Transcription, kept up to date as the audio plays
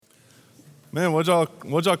Man, what'd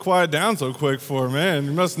y'all quiet down so quick for, man?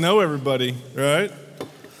 You must know everybody, right?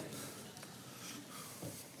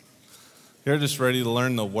 You're just ready to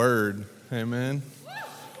learn the word. Amen.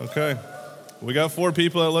 Okay. We got 4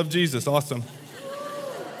 people that love Jesus. Awesome.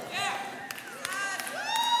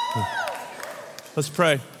 Let's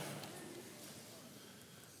pray.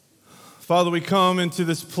 Father, we come into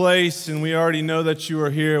this place and we already know that you are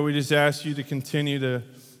here. We just ask you to continue to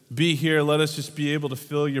be here. Let us just be able to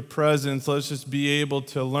feel your presence. Let us just be able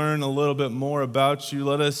to learn a little bit more about you.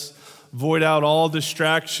 Let us void out all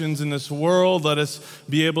distractions in this world. Let us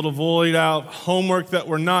be able to void out homework that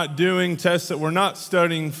we're not doing, tests that we're not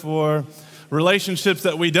studying for, relationships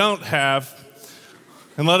that we don't have.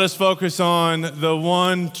 And let us focus on the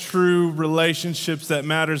one true relationships that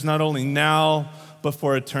matters not only now, but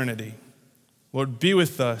for eternity. Lord, be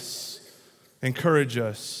with us, encourage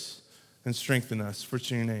us, and strengthen us. For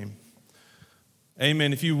your name.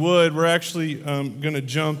 Amen. If you would, we're actually going to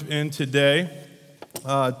jump in today.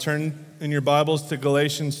 Turn in your Bibles to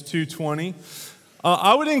Galatians 2:20.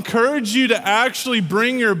 I would encourage you to actually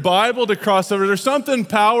bring your Bible to Crossover. There's something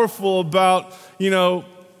powerful about,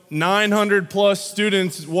 900 plus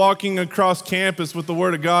students walking across campus with the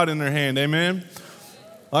Word of God in their hand. Amen.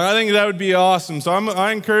 I think that would be awesome. So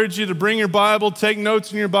I encourage you to bring your Bible, take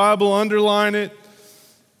notes in your Bible, underline it,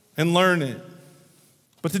 and learn it.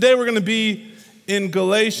 But today we're going to be in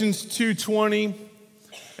Galatians 2:20,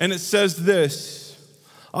 and it says this: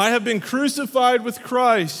 I have been crucified with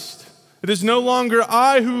Christ. It is no longer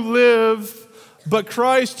I who live, but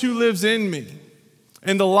Christ who lives in me.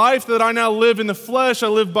 And the life that I now live in the flesh, I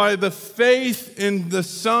live by the faith in the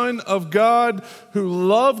Son of God who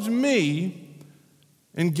loved me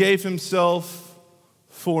and gave himself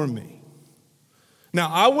for me. Now,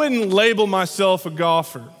 I wouldn't label myself a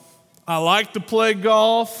golfer. I like to play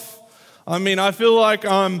golf. I feel like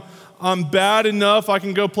I'm bad enough. I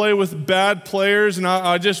can go play with bad players, and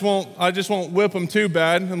I just won't whip them too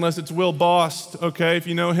bad unless it's Will Bost, okay, if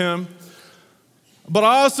you know him. But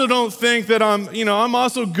I also don't think that I'm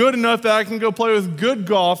also good enough that I can go play with good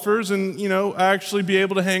golfers and, actually be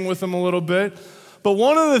able to hang with them a little bit. But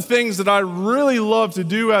one of the things that I really love to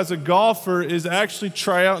do as a golfer is actually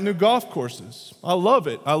try out new golf courses. I love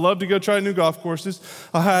it. I love to go try new golf courses.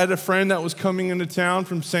 I had a friend that was coming into town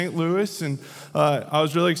from St. Louis, and I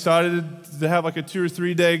was really excited to have like a 2 or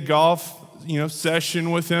 3 day golf,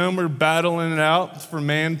 session with him. We're battling it out for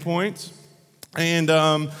man points. And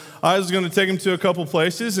I was going to take him to a couple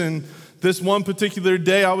places, and this one particular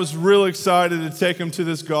day, I was real excited to take him to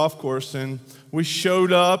this golf course. And we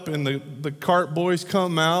showed up, and the cart boys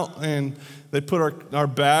come out, and they put our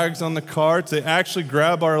bags on the carts. They actually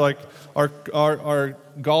grab our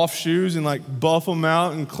golf shoes and buff them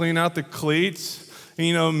out and clean out the cleats.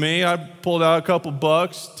 And me, I pulled out a couple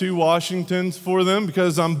bucks, 2 Washingtons for them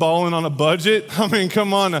because I'm balling on a budget.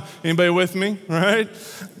 Come on, anybody with me, right?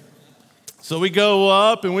 So we go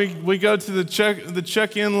up and we go to the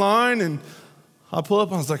check-in line, and I pull up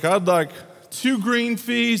and I was like, I'd like 2 green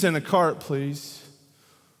fees and a cart, please.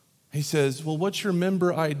 He says, well, what's your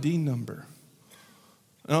member ID number?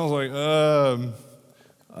 And I was like,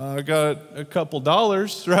 I got a couple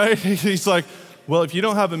dollars, right? He's like, well, if you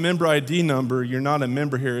don't have a member ID number, you're not a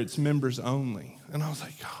member here. It's members only. And I was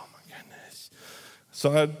like, oh my goodness.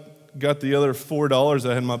 So I got the other $4 I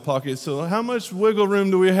had in my pocket. So how much wiggle room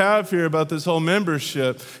do we have here about this whole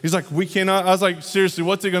membership? He's like, we cannot. I was like, seriously,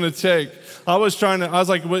 what's it going to take? I was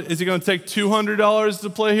like, what, is it going to take $200 to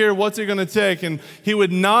play here? What's it going to take? And he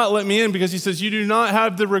would not let me in because he says, you do not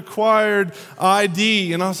have the required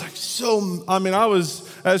ID. And I was like, I was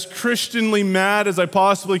as Christianly mad as I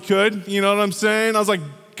possibly could. You know what I'm saying? I was like,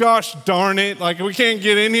 gosh darn it. We can't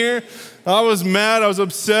get in here. I was mad. I was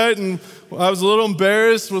upset. And I was a little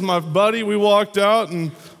embarrassed with my buddy. We walked out,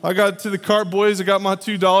 and I got to the cart boys. I got my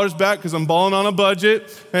 $2 back because I'm balling on a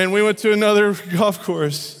budget, and we went to another golf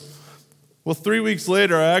course. Well, 3 weeks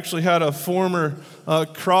later, I actually had a former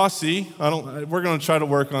Crossy. We're going to try to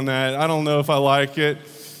work on that. I don't know if I like it.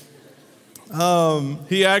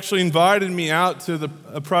 He actually invited me out to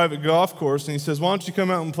a private golf course, and he says, why don't you come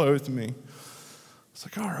out and play with me? I was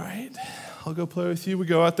like, all right, I'll go play with you. We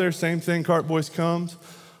go out there, same thing, cart boys comes.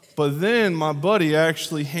 But then my buddy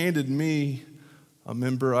actually handed me a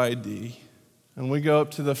member ID. And we go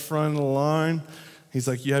up to the front of the line. He's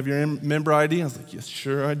like, you have your member ID? I was like, yes,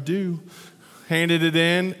 sure I do. Handed it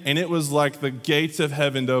in, and it was like the gates of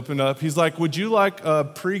heaven to open up. He's like, would you like a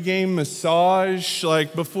pregame massage,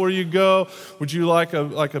 before you go? Would you like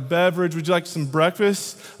a beverage? Would you like some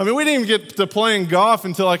breakfast? We didn't even get to playing golf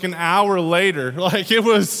until an hour later. It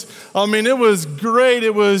was great.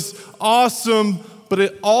 It was awesome. but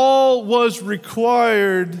it all was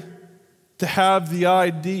required to have the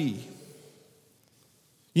ID.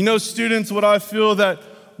 You know, students, what I feel that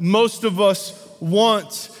most of us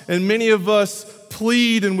want, and many of us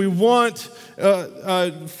plead, and we want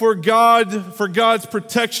for God's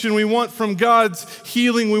protection. We want from God's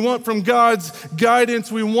healing. We want from God's guidance.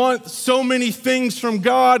 We want so many things from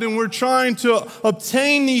God, and we're trying to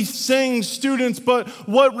obtain these things, students, but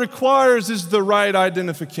what requires is the right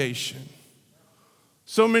identification.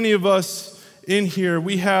 So many of us in here,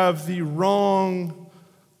 we have the wrong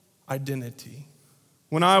identity.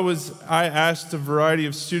 When I asked a variety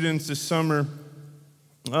of students this summer,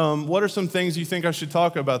 what are some things you think I should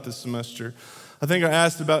talk about this semester? I think I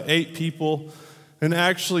asked about 8 people, and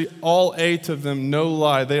actually all 8 of them, no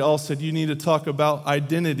lie, they all said you need to talk about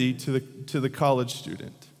identity to the college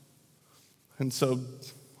student. And so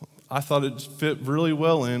I thought it fit really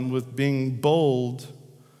well in with being bold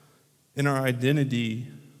in our identity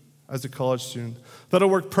as a college student. Thought it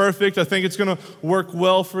worked perfect. I think it's going to work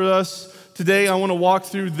well for us. Today, I want to walk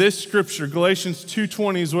through this scripture, Galatians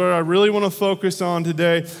 2:20 is where I really want to focus on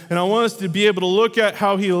today. And I want us to be able to look at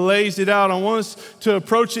how he lays it out. I want us to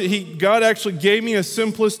approach it. God actually gave me a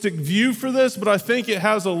simplistic view for this, but I think it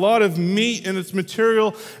has a lot of meat in its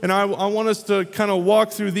material. And I want us to kind of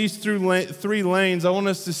walk through these 3 lanes. I want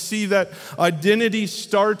us to see that identity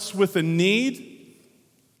starts with a need.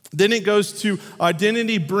 Then it goes to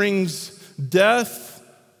identity brings death.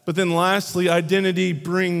 But then lastly, identity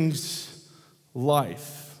brings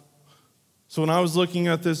life. So when I was looking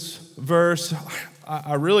at this verse,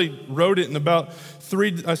 I really wrote it in about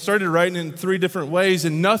 3, I started writing it in 3 different ways,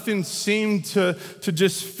 and nothing seemed to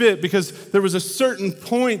just fit, because there was a certain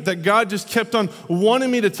point that God just kept on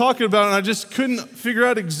wanting me to talk about, and I just couldn't figure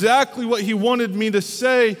out exactly what he wanted me to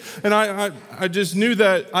say. And I just knew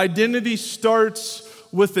that identity starts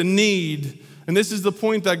with a need. And this is the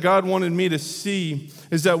point that God wanted me to see,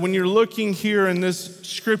 is that when you're looking here in this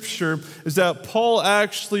scripture, is that Paul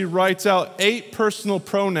actually writes out 8 personal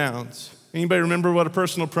pronouns. Anybody remember what a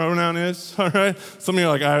personal pronoun is? All right. Some of you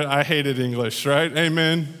are like, I hated English, right?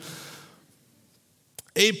 Amen.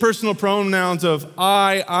 8 personal pronouns of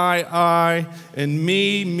I, and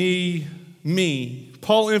me, me.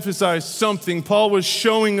 Paul emphasized something. Paul was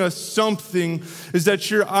showing us something, is that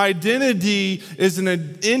your identity is an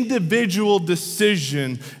individual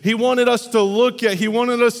decision. He wanted us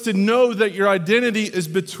to know that your identity is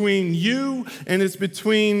between you and it's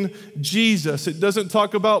between Jesus. It doesn't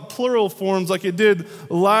talk about plural forms like it did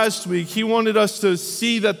last week. He wanted us to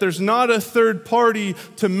see that there's not a third party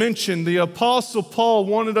to mention. The Apostle Paul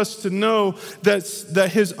wanted us to know that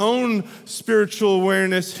his own spiritual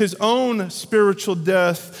awareness, his own spiritual death,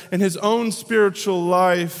 and his own spiritual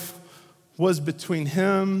life was between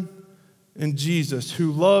him and Jesus,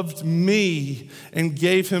 who loved me and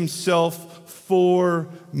gave himself for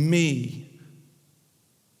me.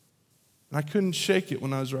 And I couldn't shake it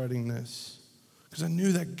when I was writing this, because I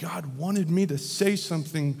knew that God wanted me to say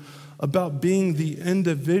something about being the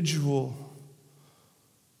individual.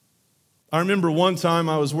 I remember one time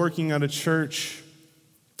I was working at a church,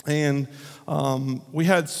 and we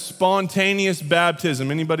had spontaneous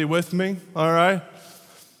baptism. Anybody with me? All right.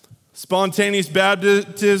 Spontaneous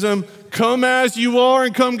baptism. Come as you are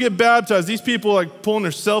and come get baptized. These people like pulling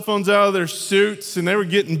their cell phones out of their suits, and they were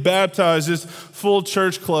getting baptized, just full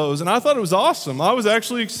church clothes. And I thought it was awesome. I was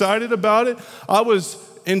actually excited about it. I was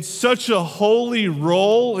in such a holy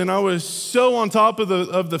role, and I was so on top of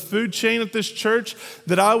the food chain at this church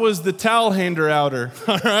that I was the towel hander outer.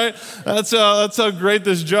 All right, that's how great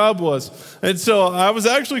this job was. And so I was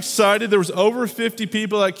actually excited. There was over 50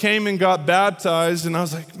 people that came and got baptized, and I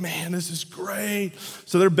was like, man, this is great.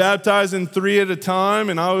 So they're baptizing 3 at a time,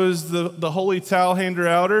 and I was the holy towel hander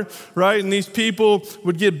outer, right? And these people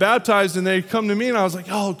would get baptized, and they'd come to me, and I was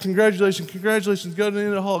like, oh, congratulations, go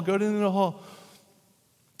into the hall.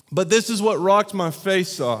 But this is what rocked my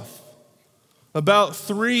face off. About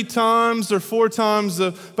 3 times or 4 times,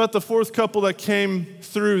 about the 4th couple that came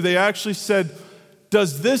through, they actually said,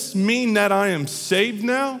 does this mean that I am saved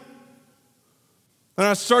now? And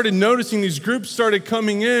I started noticing these groups started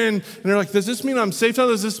coming in, and they're like, does this mean I'm saved now?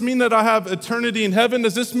 Does this mean that I have eternity in heaven?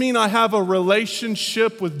 Does this mean I have a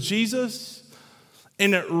relationship with Jesus?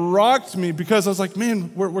 And it rocked me, because I was like,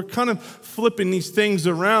 man, we're kind of flipping these things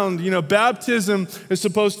around. You know, baptism is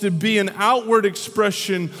supposed to be an outward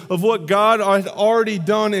expression of what God had already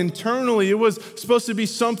done internally. It was supposed to be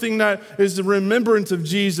something that is a remembrance of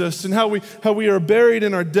Jesus and how we are buried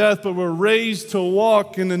in our death, but we're raised to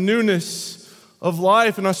walk in the newness of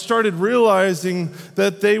life. And I started realizing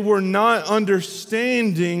that they were not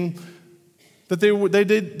understanding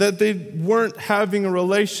that they weren't having a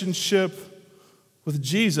relationship with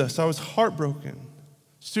Jesus. I was heartbroken.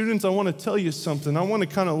 Students, I want to tell you something. I want to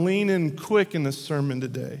kind of lean in quick in this sermon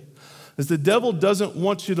today. Is the devil doesn't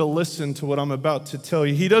want you to listen to what I'm about to tell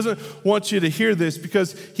you. He doesn't want you to hear this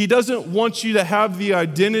because he doesn't want you to have the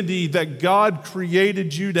identity that God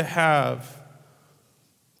created you to have.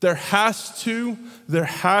 There has to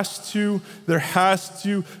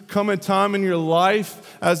come a time in your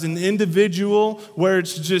life as an individual where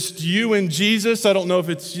it's just you and Jesus. I don't know if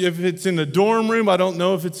it's in a dorm room. I don't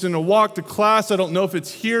know if it's in a walk to class. I don't know if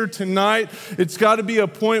it's here tonight. It's got to be a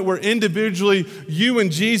point where individually you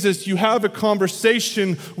and Jesus, you have a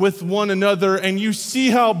conversation with one another and you see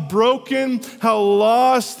how broken, how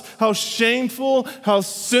lost, how shameful, how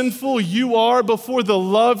sinful you are before the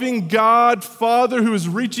loving God, Father, who is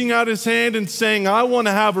reaching out his hand and saying, I want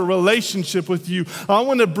to have a relationship with you. I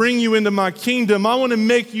want to bring you into my kingdom. I want to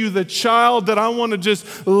make you the child that I want to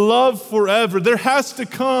just love forever. There has to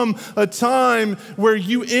come a time where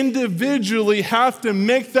you individually have to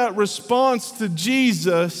make that response to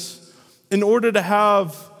Jesus in order to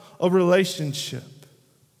have a relationship.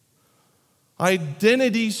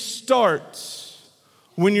 Identity starts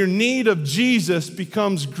when your need of Jesus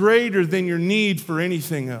becomes greater than your need for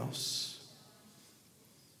anything else.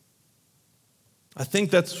 I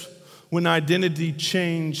think that's when identity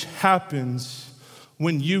change happens,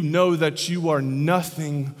 when you know that you are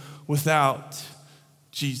nothing without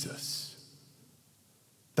Jesus.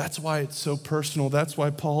 That's why it's so personal. That's why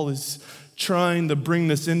Paul is trying to bring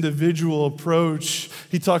this individual approach.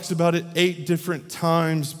 He talks about it 8 different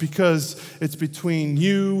times because it's between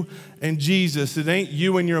you and Jesus. It ain't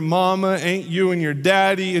you and your mama, ain't you and your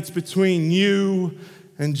daddy. It's between you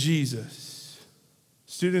and Jesus.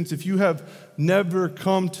 Students, if you have never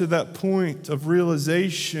come to that point of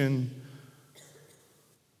realization,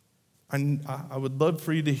 I would love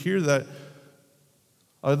for you to hear that.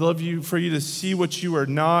 I'd love for you to see what you are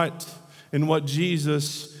not and what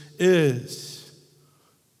Jesus is.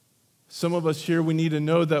 Some of us here, we need to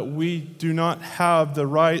know that we do not have the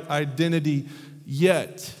right identity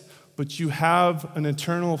yet, but you have an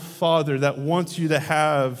eternal Father that wants you to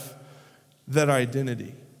have that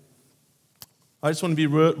identity. I just want to be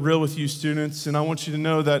real with you, students, and I want you to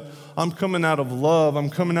know that I'm coming out of love. I'm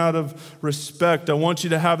coming out of respect. I want you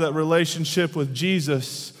to have that relationship with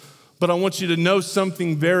Jesus, but I want you to know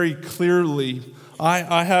something very clearly.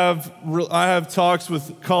 I have talks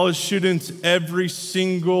with college students every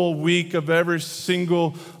single week of every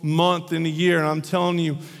single month in a year, and I'm telling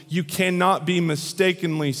you, you cannot be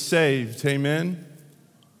mistakenly saved. Amen?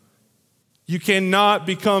 You cannot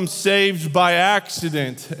become saved by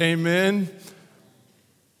accident. Amen?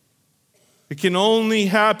 It can only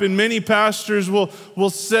happen. Many pastors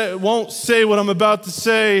won't say what I'm about to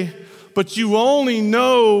say, but you only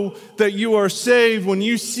know that you are saved when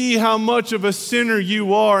you see how much of a sinner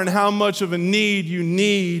you are and how much of a need you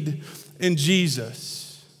need in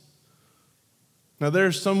Jesus. Now, there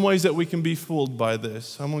are some ways that we can be fooled by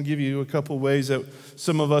this. I'm going to give you a couple ways that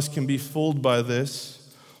some of us can be fooled by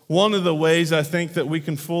this. One of the ways I think that we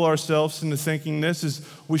can fool ourselves into thinking this is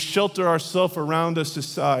we shelter ourselves around a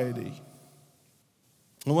society.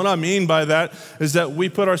 And what I mean by that is that we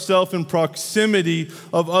put ourselves in proximity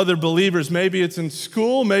of other believers. Maybe it's in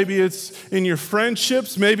school, maybe it's in your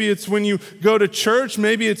friendships, maybe it's when you go to church,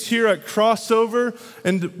 maybe it's here at Crossover.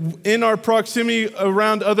 And in our proximity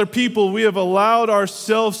around other people, we have allowed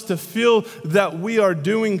ourselves to feel that we are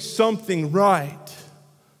doing something right.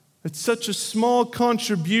 It's such a small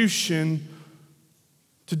contribution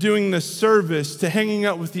to doing this service, to hanging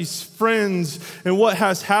out with these friends. And what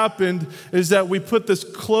has happened is that we put this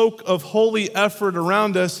cloak of holy effort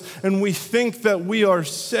around us and we think that we are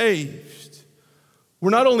saved.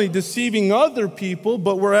 We're not only deceiving other people,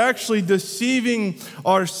 but we're actually deceiving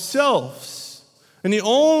ourselves. And the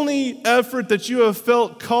only effort that you have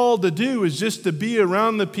felt called to do is just to be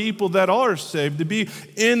around the people that are saved, to be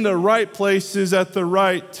in the right places at the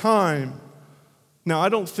right time. Now, I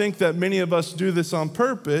don't think that many of us do this on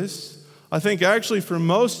purpose. I think actually for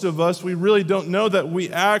most of us, we really don't know that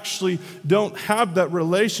we actually don't have that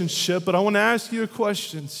relationship. But I want to ask you a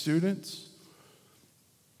question, students.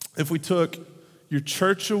 If we took your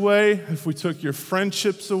church away, if we took your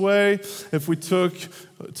friendships away, if we took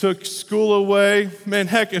school away, man,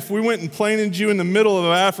 heck, if we went and planted you in the middle of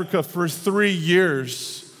Africa for 3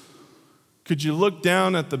 years, could you look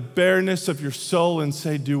down at the bareness of your soul and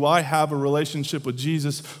say, do I have a relationship with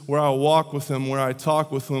Jesus where I walk with him, where I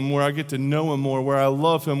talk with him, where I get to know him more, where I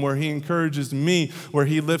love him, where he encourages me, where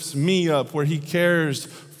he lifts me up, where he cares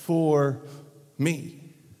for me?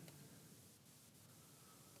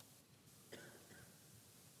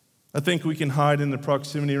 I think we can hide in the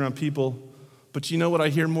proximity around people, but you know what I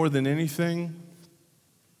hear more than anything?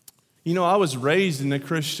 You know, I was raised in a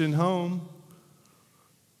Christian home.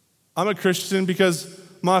 I'm a Christian because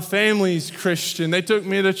my family's Christian. They took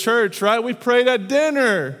me to church, right? We prayed at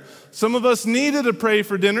dinner. Some of us needed to pray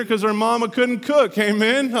for dinner because our mama couldn't cook.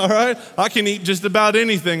 Amen? All right? I can eat just about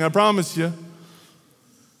anything, I promise you.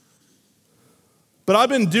 But I've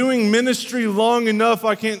been doing ministry long enough,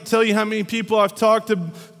 I can't tell you how many people I've talked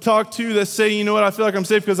to that say, you know what, I feel like I'm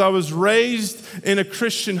safe because I was raised in a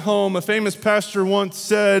Christian home. A famous pastor once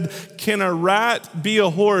said, can a rat be a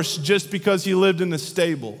horse just because he lived in a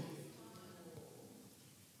stable?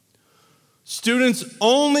 Students,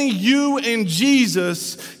 only you and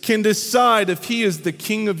Jesus can decide if he is the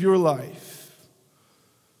king of your life.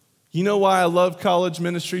 You know why I love college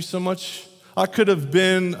ministry so much? I could have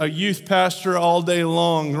been a youth pastor all day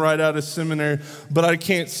long right out of seminary, but I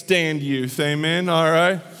can't stand youth, amen, all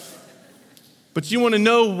right? But you want to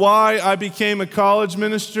know why I became a college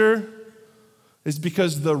minister? It's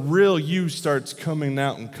because the real you starts coming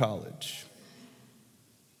out in college.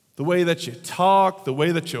 The way that you talk, the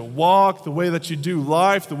way that you walk, the way that you do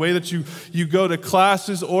life, the way that you go to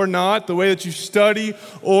classes or not, the way that you study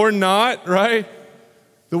or not, right?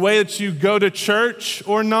 The way that you go to church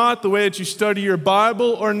or not, the way that you study your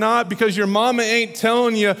Bible or not, because your mama ain't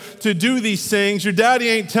telling you to do these things. Your daddy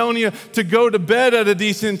ain't telling you to go to bed at a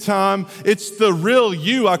decent time. It's the real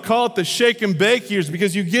you. I call it the shake and bake years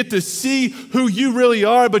because you get to see who you really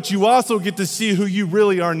are, but you also get to see who you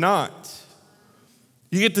really are not.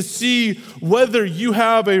 You get to see whether you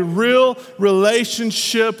have a real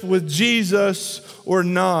relationship with Jesus or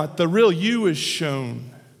not. The real you is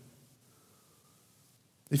shown.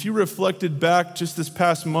 If you reflected back just this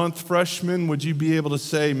past month, freshmen, would you be able to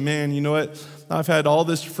say, man, you know what? I've had all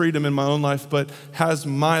this freedom in my own life, but has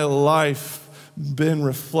my life been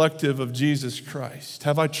reflective of Jesus Christ?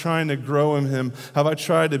 Have I tried to grow in him? Have I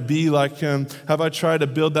tried to be like him? Have I tried to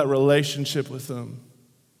build that relationship with him?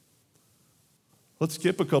 Let's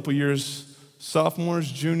skip a couple years. Sophomores,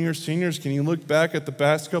 juniors, seniors, can you look back at the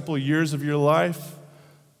past couple of years of your life?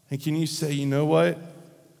 And can you say, you know what?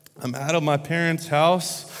 I'm out of my parents'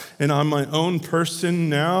 house and I'm my own person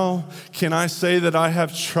now. Can I say that I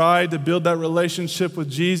have tried to build that relationship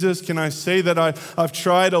with Jesus? Can I say that I've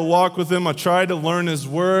tried to walk with him? I've tried to learn his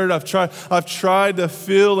word. I've tried to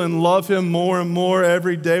feel and love him more and more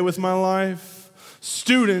every day with my life.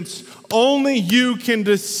 Students, only you can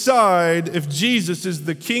decide if Jesus is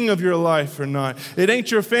the king of your life or not. It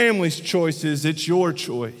ain't your family's choices, it's your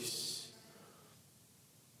choice.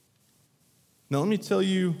 Now let me tell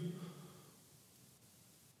you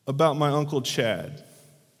about my Uncle Chad.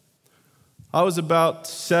 I was about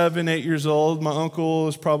 7, 8 years old. My uncle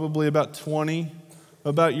was probably about 20,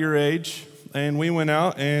 about your age. And we went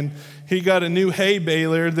out and he got a new hay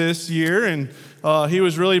baler this year and he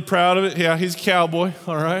was really proud of it. Yeah, he's a cowboy,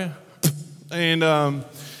 all right? And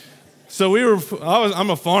so I'm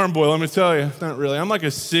a farm boy, let me tell you. Not really. I'm like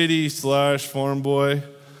a city/farm boy.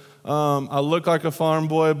 I look like a farm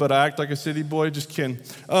boy, but I act like a city boy. Just kidding.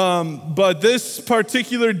 But this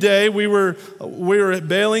particular day, we were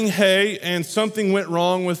baling hay, and something went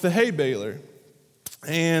wrong with the hay baler.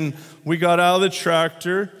 And we got out of the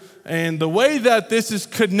tractor, and the way that this is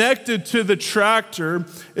connected to the tractor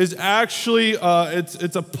is actually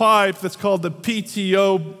it's a pipe that's called the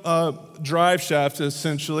PTO drive shaft,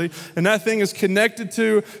 essentially. And that thing is connected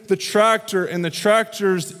to the tractor, and the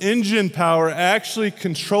tractor's engine power actually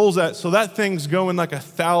controls that. So that thing's going like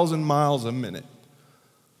 1,000 miles a minute.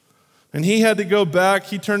 And he had to go back.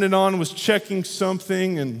 He turned it on, was checking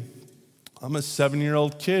something, and I'm a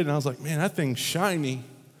 7-year-old kid, and I was like, man, that thing's shiny,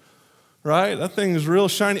 right? That thing is real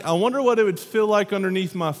shiny. I wonder what it would feel like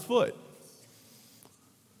underneath my foot.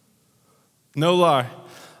 No lie.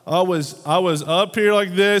 I was up here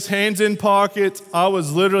like this, hands in pockets. I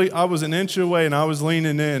was an inch away and I was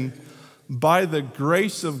leaning in. By the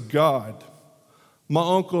grace of God, my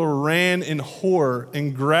uncle ran in horror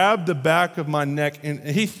and grabbed the back of my neck and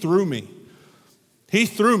he threw me. He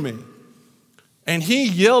threw me. And he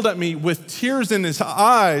yelled at me with tears in his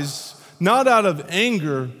eyes, not out of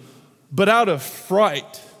anger, but out of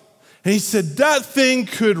fright. And he said, that thing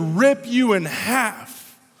could rip you in half.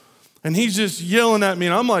 And he's just yelling at me,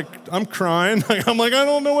 and I'm crying. I'm like, I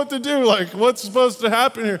don't know what to do. Like, what's supposed to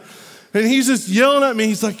happen here? And he's just yelling at me.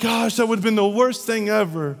 He's like, gosh, that would have been the worst thing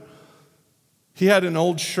ever. He had an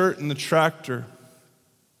old shirt in the tractor,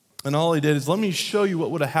 and all he did is, let me show you what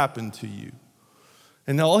would have happened to you.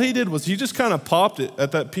 And all he did was he just kind of popped it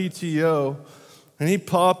at that PTO, and he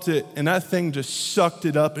popped it, and that thing just sucked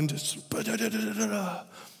it up and just,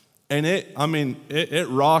 And it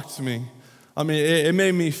rocked me. It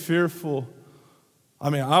made me fearful.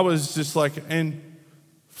 I was just like, and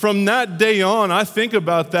from that day on, I think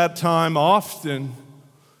about that time often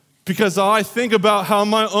because I think about how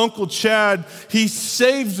my Uncle Chad, he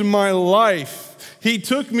saved my life. He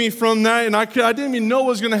took me from that, and I didn't even know what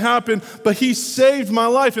was going to happen, but he saved my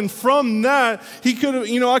life. And from that,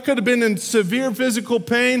 I could have been in severe physical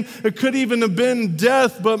pain. It could even have been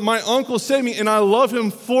death, but my uncle saved me, and I love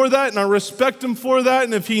him for that, and I respect him for that.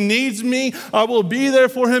 And if he needs me, I will be there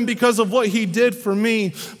for him because of what he did for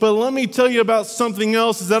me. But let me tell you about something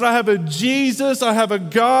else, is that I have a Jesus, I have a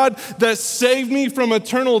God that saved me from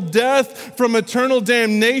eternal death, from eternal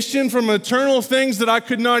damnation, from eternal things that I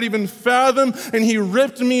could not even fathom. And he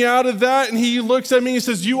ripped me out of that, and he looks at me and he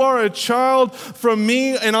says, you are a child from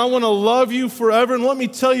me, and I want to love you forever. And let me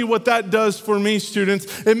tell you what that does for me,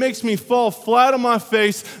 students. It makes me fall flat on my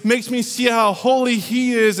face, makes me see how holy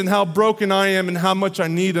he is and how broken I am and how much I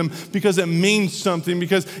need him, because it means something,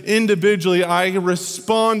 because individually I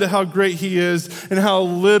respond to how great he is and how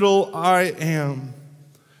little I am.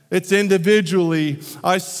 It's individually,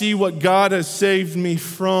 I see what God has saved me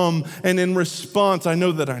from, and in response, I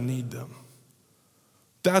know that I need them.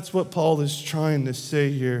 That's what Paul is trying to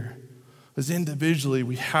say here. As individually,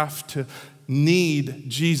 we have to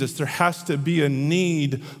need Jesus. There has to be a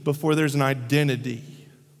need before there's an identity.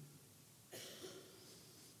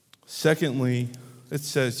 Secondly, it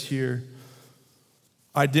says here,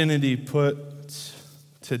 identity put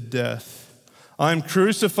to death. I'm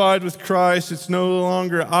crucified with Christ. It's no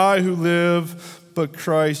longer I who live, but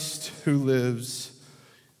Christ who lives.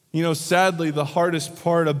 Sadly, the hardest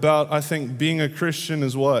part about, I think, being a Christian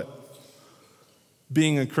is what?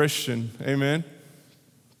 Being a Christian. Amen?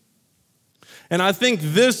 And I think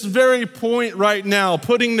this very point right now,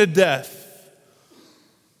 putting to death,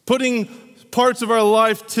 putting parts of our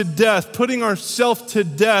life to death, putting ourselves to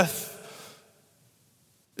death,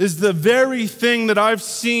 is the very thing that I've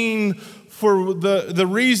seen. For the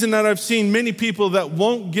reason that I've seen many people that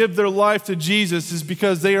won't give their life to Jesus is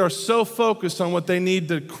because they are so focused on what they need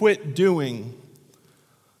to quit doing.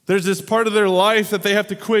 There's this part of their life that they have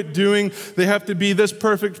to quit doing. They have to be this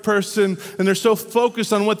perfect person, and they're so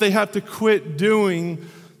focused on what they have to quit doing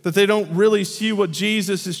that they don't really see what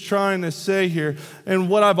Jesus is trying to say here. And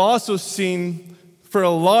what I've also seen for a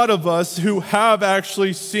lot of us who have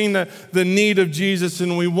actually seen the need of Jesus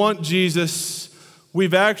and we want Jesus,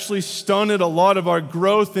 we've actually stunted a lot of our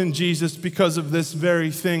growth in Jesus because of this very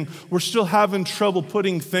thing. We're still having trouble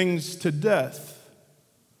putting things to death.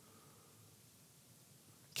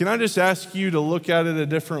 Can I just ask you to look at it a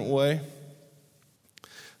different way?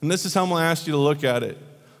 And this is how I'm going to ask you to look at it.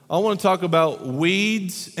 I want to talk about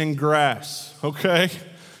weeds and grass, okay?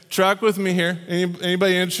 Track with me here.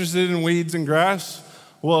 Anybody interested in weeds and grass?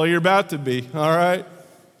 Well, you're about to be, all right?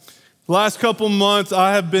 Last couple months,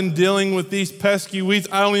 I have been dealing with these pesky weeds.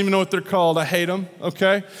 I don't even know what they're called. I hate them,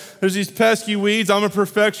 okay? There's these pesky weeds. I'm a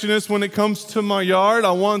perfectionist when it comes to my yard.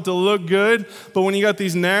 I want it to look good. But when you got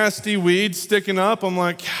these nasty weeds sticking up, I'm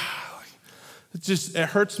like, it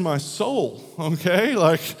hurts my soul, okay?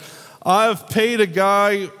 Like, I've paid a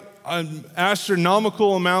guy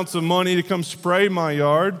astronomical amounts of money to come spray my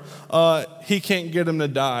yard. He can't get him to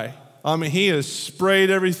die. He has sprayed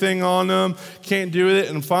everything on them, can't do it.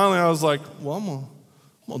 And finally I was like, well, I'm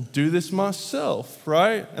gonna do this myself,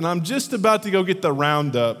 right? And I'm just about to go get the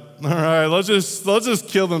Roundup. All right, let's just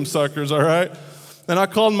kill them suckers, all right? And I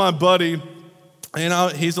called my buddy,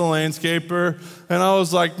 and he's a landscaper, and I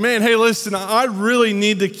was like, man, hey, listen, I really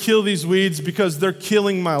need to kill these weeds because they're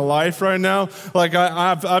killing my life right now. Like,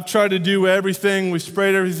 I've tried to do everything. We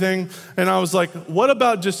sprayed everything. And I was like, what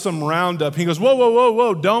about just some Roundup? He goes,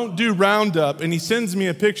 whoa, don't do Roundup. And he sends me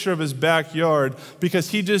a picture of his backyard because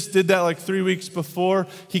he just did that like 3 weeks before.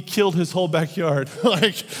 He killed his whole backyard.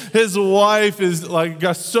 Like, his wife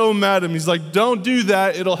got so mad at him. He's like, don't do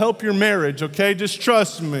that. It'll help your marriage, okay? Just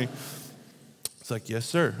trust me. It's like, yes,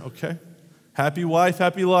 sir, okay. Happy wife,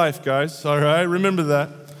 happy life, guys, all right? Remember that.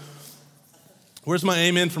 Where's my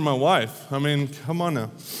amen for my wife? Come on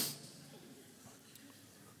now.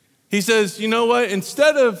 He says, you know what?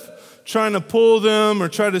 Instead of trying to pull them or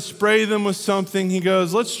try to spray them with something, he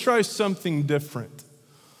goes, let's try something different.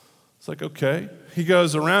 It's like, okay. He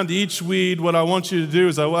goes, around each weed, what I want you to do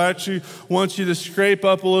is I actually want you to scrape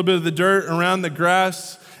up a little bit of the dirt around the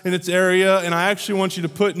grass in its area, and I actually want you to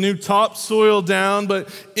put new topsoil down, but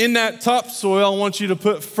in that topsoil, I want you to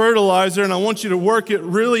put fertilizer, and I want you to work it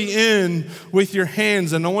really in with your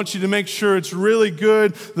hands, and I want you to make sure it's really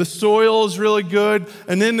good, the soil is really good,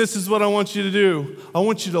 and then this is what I want you to do. I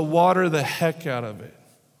want you to water the heck out of it.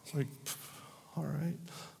 It's like, all right.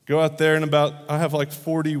 Go out there and I have like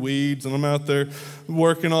 40 weeds, and I'm out there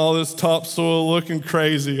working all this topsoil, looking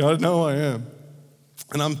crazy. I know I am.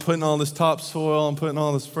 And I'm putting all this topsoil, I'm putting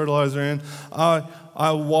all this fertilizer in. I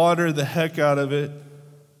water the heck out of it.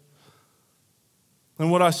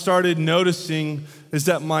 And what I started noticing is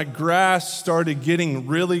that my grass started getting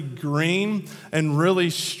really green and really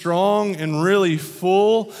strong and really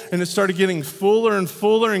full. And it started getting fuller and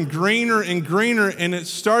fuller and greener. And it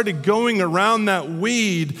started going around that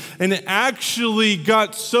weed. And it actually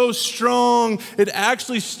got so strong, it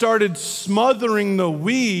actually started smothering the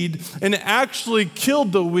weed. And it actually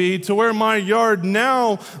killed the weed to where my yard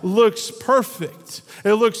now looks perfect.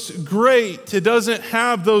 It looks great. It doesn't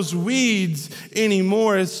have those weeds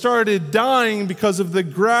anymore. It started dying because of the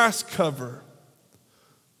grass cover.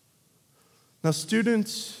 Now,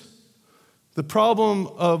 students, the problem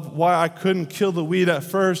of why I couldn't kill the weed at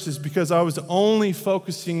first is because I was only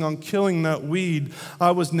focusing on killing that weed.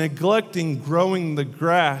 I was neglecting growing the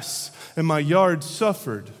grass, and my yard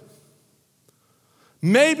suffered.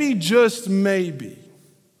 Maybe, just maybe,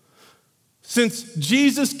 since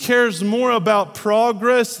Jesus cares more about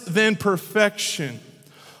progress than perfection,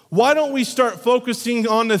 why don't we start focusing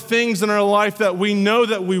on the things in our life that we know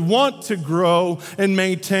that we want to grow and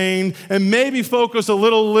maintain, and maybe focus a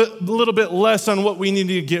little bit less on what we need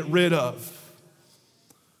to get rid of?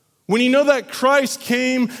 When you know that Christ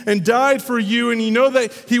came and died for you, and you know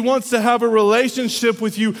that he wants to have a relationship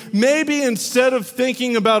with you, maybe instead of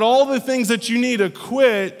thinking about all the things that you need to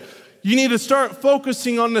quit, you need to start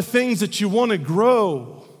focusing on the things that you want to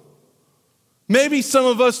grow. Maybe some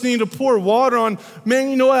of us need to pour water on, man,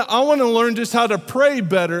 you know what? I want to learn just how to pray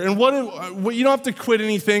better. And you don't have to quit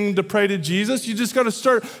anything to pray to Jesus. You just got to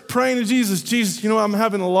start praying to Jesus. Jesus, you know, I'm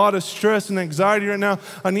having a lot of stress and anxiety right now.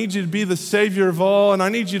 I need you to be the Savior of all, and I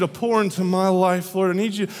need you to pour into my life, Lord. I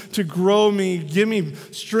need you to grow me, give me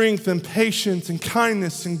strength and patience and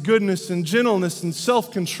kindness and goodness and gentleness and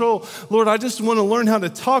self-control. Lord, I just want to learn how to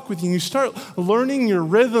talk with you. You start learning your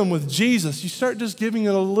rhythm with Jesus. You start just giving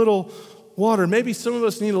it a little water. Maybe some of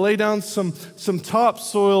us need to lay down some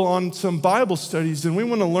topsoil on some Bible studies, and we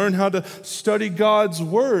want to learn how to study God's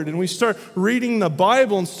Word, and we start reading the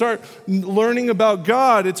Bible and start learning about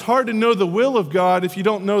God. It's hard to know the will of God if you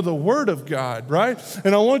don't know the Word of God, right?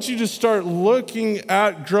 And I want you to start looking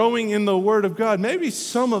at growing in the Word of God. Maybe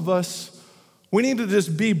some of us, we need to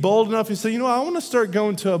just be bold enough and say, you know, I want to start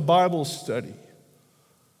going to a Bible study.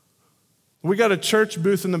 We got a church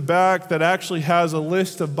booth in the back that actually has a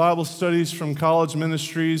list of Bible studies from college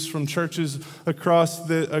ministries, from churches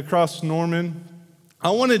across Norman. I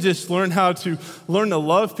want to just learn to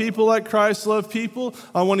love people like Christ loved people.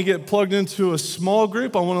 I want to get plugged into a small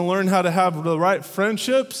group. I want to learn how to have the right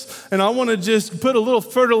friendships. And I want to just put a little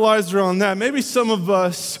fertilizer on that. Maybe some of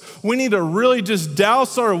us, we need to really just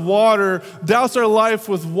douse our life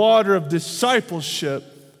with water of discipleship.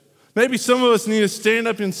 Maybe some of us need to stand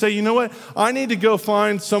up and say, you know what? I need to go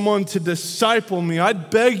find someone to disciple me. I'd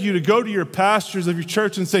beg you to go to your pastors of your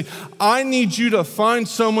church and say, I need you to find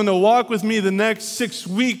someone to walk with me the next 6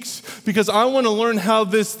 weeks because I want to learn how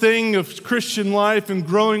this thing of Christian life and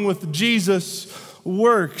growing with Jesus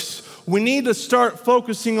works. We need to start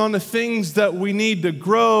focusing on the things that we need to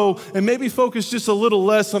grow and maybe focus just a little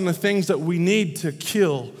less on the things that we need to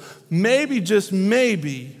kill. Maybe, just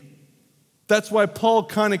maybe, that's why Paul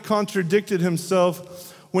kind of contradicted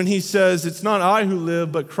himself when he says, it's not I who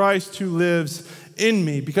live, but Christ who lives in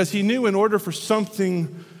me. Because he knew in order for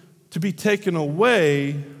something to be taken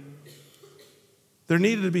away, there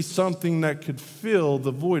needed to be something that could fill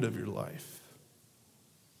the void of your life.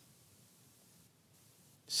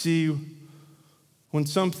 See, when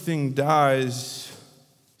something dies,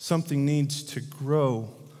 something needs to grow.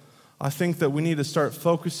 I think that we need to start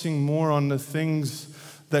focusing more on the things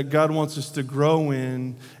that God wants us to grow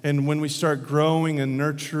in. And when we start growing and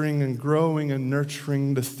nurturing,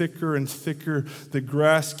 the thicker and thicker the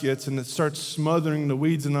grass gets, and it starts smothering the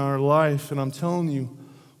weeds in our life. And I'm telling you,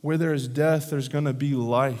 where there is death, there's going to be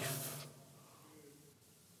life.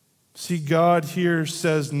 See, God here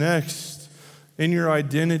says next, in your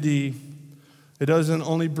identity, it doesn't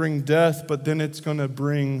only bring death, but then it's going to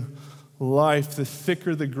bring life. The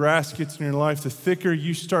thicker the grass gets in your life, the thicker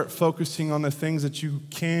you start focusing on the things that you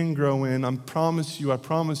can grow in. I promise you,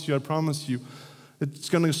 it's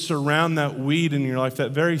going to surround that weed in your life,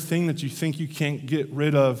 that very thing that you think you can't get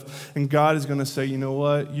rid of. And God is going to say, you know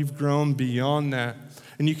what? You've grown beyond that.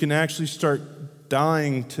 And you can actually start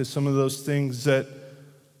dying to some of those things that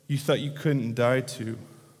you thought you couldn't die to.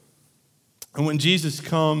 And when Jesus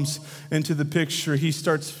comes into the picture, he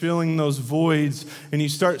starts filling those voids, and you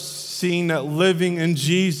start seeing that living in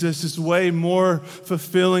Jesus is way more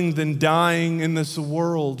fulfilling than dying in this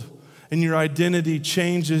world. And your identity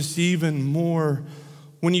changes even more.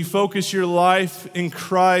 When you focus your life in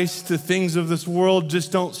Christ, the things of this world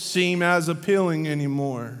just don't seem as appealing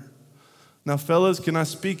anymore. Now, fellas, can I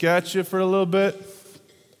speak at you for a little bit?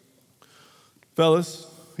 Fellas,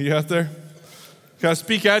 are you out there? Can I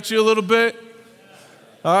speak at you a little bit?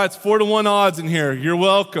 All right, it's 4-1 odds in here. You're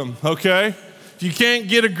welcome, okay? If you can't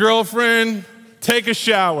get a girlfriend, take a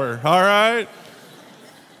shower, all right?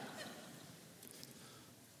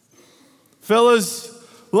 Fellas,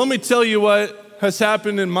 let me tell you what has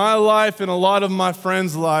happened in my life and a lot of my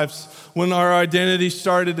friends' lives when our identity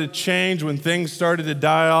started to change, when things started to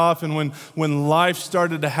die off, and when life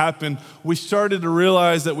started to happen. We started to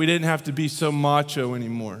realize that we didn't have to be so macho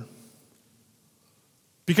anymore.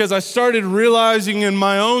 Because I started realizing in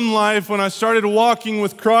my own life when I started walking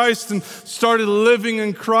with Christ and started living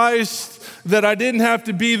in Christ that I didn't have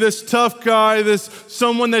to be this tough guy, this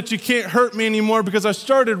someone that you can't hurt me anymore, because I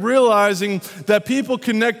started realizing that people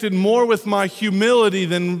connected more with my humility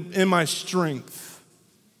than in my strength.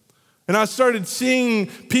 And I started seeing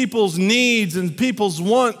people's needs and people's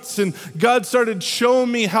wants, and God started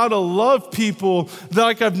showing me how to love people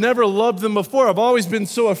like I've never loved them before. I've always been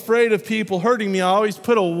so afraid of people hurting me. I always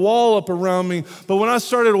put a wall up around me. But when I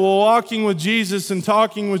started walking with Jesus and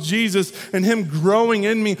talking with Jesus and him growing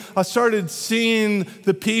in me, I started seeing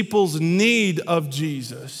the people's need of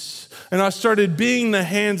Jesus. And I started being the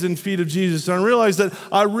hands and feet of Jesus. And I realized that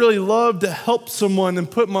I really love to help someone and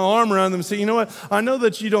put my arm around them and say, you know what? I know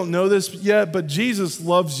that you don't know this yet, but Jesus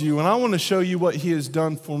loves you. And I want to show you what he has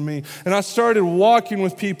done for me. And I started walking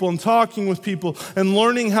with people and talking with people and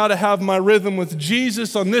learning how to have my rhythm with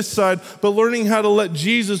Jesus on this side, but learning how to let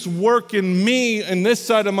Jesus work in me in this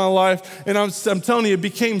side of my life. And I'm telling you, it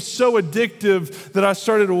became so addictive that I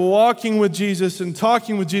started walking with Jesus and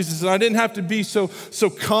talking with Jesus. And I didn't have to be so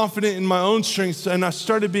confident in my own strength, and I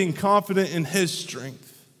started being confident in his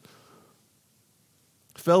strength.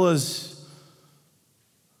 Fellas,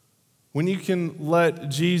 when you can let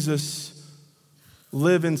Jesus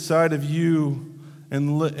live inside of you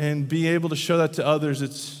and be able to show that to others,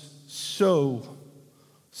 it's so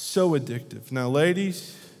addictive. Now,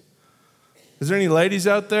 ladies, is there any ladies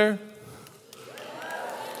out there?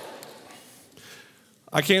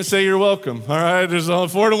 I can't say you're welcome, all right? There's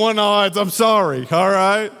 4-1 odds. I'm sorry, all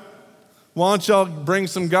right? Why don't y'all bring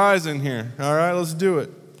some guys in here? All right, let's do it.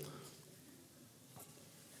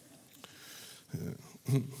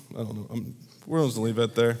 I don't know. We're going to leave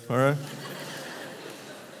it there, all right?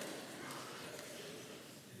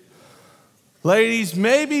 Ladies,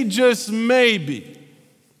 maybe, just maybe,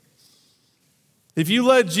 if you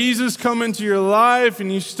let Jesus come into your life and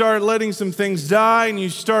you start letting some things die and you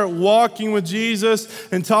start walking with Jesus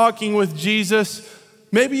and talking with Jesus,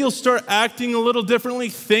 maybe you'll start acting a little differently,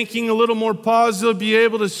 thinking a little more positive, be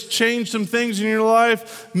able to change some things in your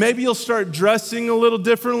life. Maybe you'll start dressing a little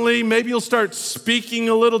differently. Maybe you'll start speaking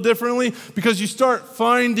a little differently because you start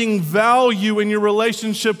finding value in your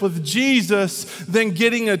relationship with Jesus than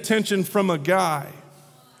getting attention from a guy.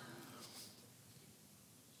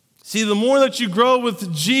 See, the more that you grow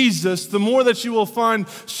with Jesus, the more that you will find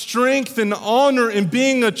strength and honor in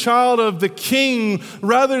being a child of the King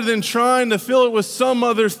rather than trying to fill it with some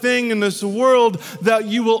other thing in this world that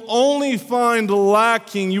you will only find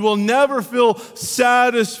lacking. You will never feel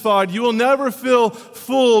satisfied. You will never feel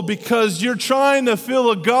full because you're trying to fill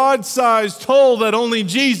a God-sized hole that only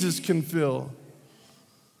Jesus can fill.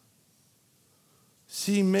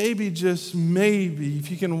 See, maybe, just maybe, if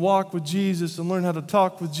you can walk with Jesus and learn how to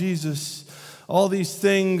talk with Jesus, all these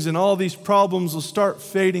things and all these problems will start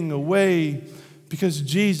fading away because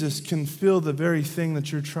Jesus can fill the very thing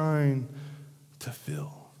that you're trying to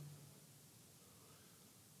fill.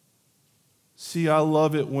 See, I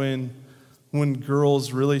love it when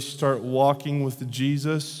girls really start walking with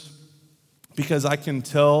Jesus because I can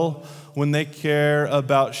tell when they care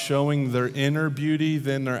about showing their inner beauty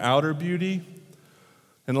than their outer beauty.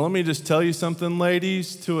 And let me just tell you something,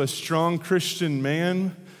 ladies, to a strong Christian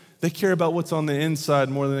man, they care about what's on the inside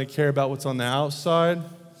more than they care about what's on the outside.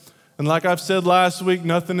 And like I've said last week,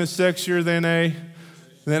 nothing is sexier than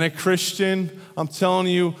a Christian. I'm telling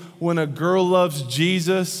you, when a girl loves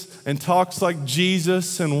Jesus and talks like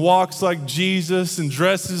Jesus and walks like Jesus and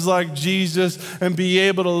dresses like Jesus and be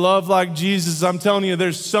able to love like Jesus, I'm telling you,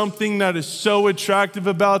 there's something that is so attractive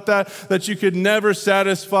about that you could never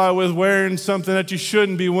satisfy with wearing something that you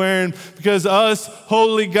shouldn't be wearing, because us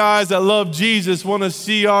holy guys that love Jesus want to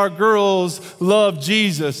see our girls love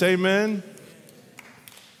Jesus. Amen?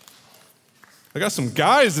 I got some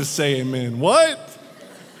guys that say amen. What?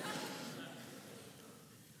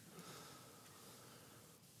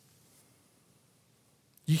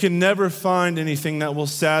 You can never find anything that will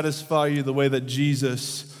satisfy you the way that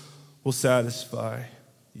Jesus will satisfy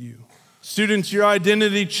you. Students, your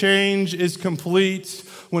identity change is complete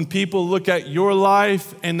when people look at your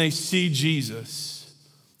life and they see Jesus.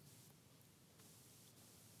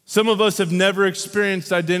 Some of us have never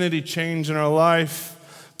experienced identity change in our life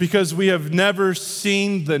because we have never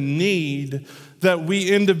seen the need that we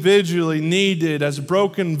individually needed as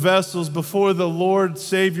broken vessels before the Lord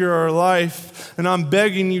Savior our life. And I'm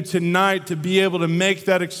begging you tonight to be able to make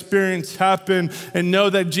that experience happen and know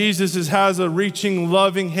that Jesus has a reaching,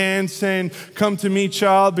 loving hand saying, come to me,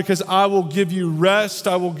 child, because I will give you rest.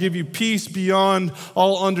 I will give you peace beyond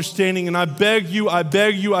all understanding. And I beg you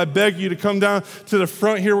to come down to the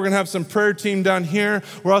front here. We're going to have some prayer team down here.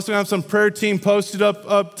 We're also going to have some prayer team posted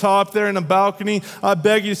up top there in the balcony. I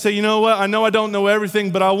beg you to say, you know what? I know I don't know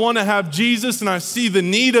everything, but I want to have Jesus and I see the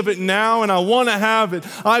need of it now and I want to have it.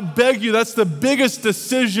 I beg you, that's the biggest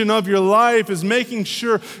decision of your life, is making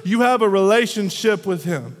sure you have a relationship with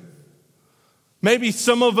Him. Maybe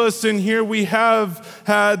some of us in here, we have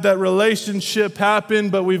had that relationship happen,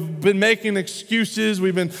 but we've been making excuses.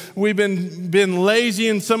 We've been lazy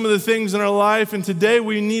in some of the things in our life. And today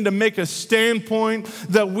we need to make a standpoint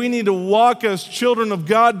that we need to walk as children of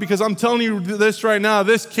God, because I'm telling you this right now,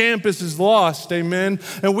 this campus is lost, amen?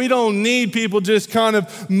 And we don't need people just kind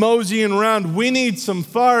of moseying around. We need some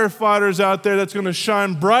firefighters out there that's going to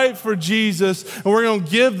shine bright for Jesus. And we're going to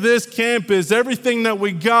give this campus everything that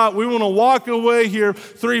we got. We want to walk away here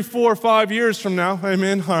 3, 4, 5 years from now.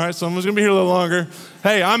 Amen. All right, someone's going to be here a little longer.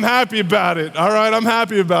 Hey, I'm happy about it. All right, I'm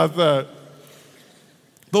happy about that.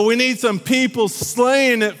 But we need some people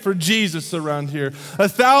slaying it for Jesus around here.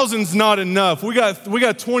 1,000's not enough. We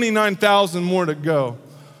got 29,000 more to go.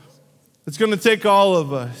 It's going to take all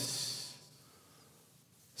of us.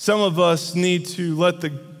 Some of us need to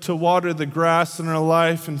water the grass in our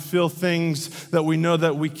life and feel things that we know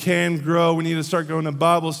that we can grow. We need to start going to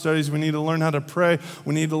Bible studies. We need to learn how to pray.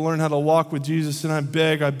 We need to learn how to walk with Jesus. And I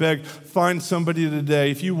beg, find somebody today.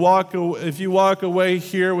 If you walk away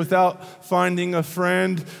here without finding a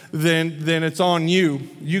friend, then it's on you.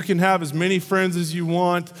 You can have as many friends as you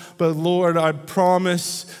want, but Lord, I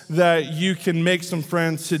promise that you can make some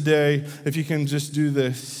friends today if you can just do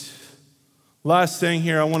this. Last thing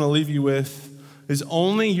here I want to leave you with is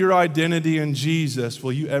only your identity in Jesus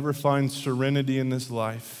will you ever find serenity in this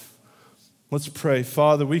life. Let's pray.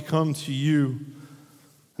 Father, we come to you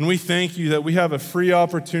and we thank you that we have a free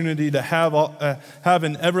opportunity to have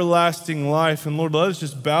an everlasting life. And Lord, let us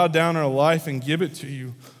just bow down our life and give it to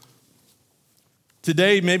you.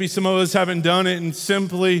 Today, maybe some of us haven't done it, and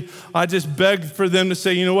simply I just beg for them to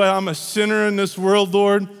say, you know what, I'm a sinner in this world,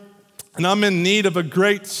 Lord. And I'm in need of a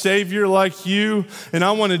great Savior like you, and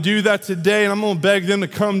I want to do that today, and I'm going to beg them to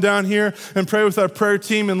come down here and pray with our prayer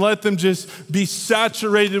team and let them just be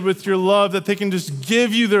saturated with your love, that they can just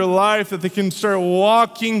give you their life, that they can start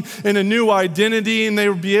walking in a new identity, and they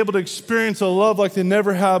will be able to experience a love like they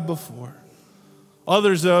never have before.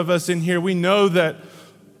 Others of us in here, we know that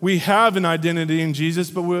we have an identity in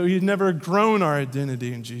Jesus, but we've never grown our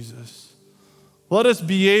identity in Jesus. Let us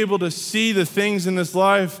be able to see the things in this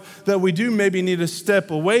life that we do maybe need to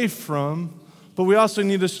step away from, but we also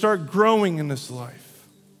need to start growing in this life.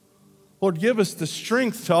 Lord, give us the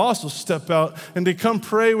strength to also step out and to come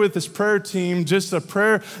pray with this prayer team, just a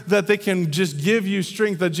prayer that they can just give you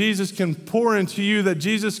strength, that Jesus can pour into you, that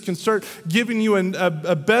Jesus can start giving you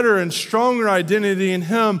a better and stronger identity in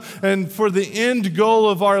Him. And for the end goal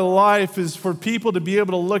of our life is for people to be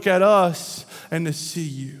able to look at us and to see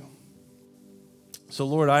you. So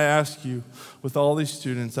Lord, I ask you, with all these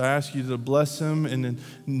students, I ask you to bless them in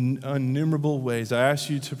innumerable ways. I ask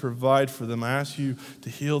you to provide for them. I ask you to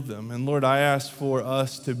heal them. And Lord, I ask for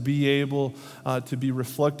us to be able to be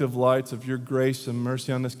reflective lights of your grace and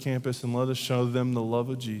mercy on this campus, and let us show them the love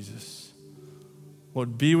of Jesus.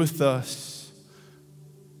 Lord, be with us.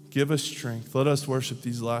 Give us strength. Let us worship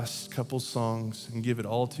these last couple songs and give it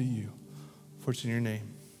all to you. For it's in your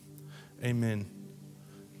name. Amen.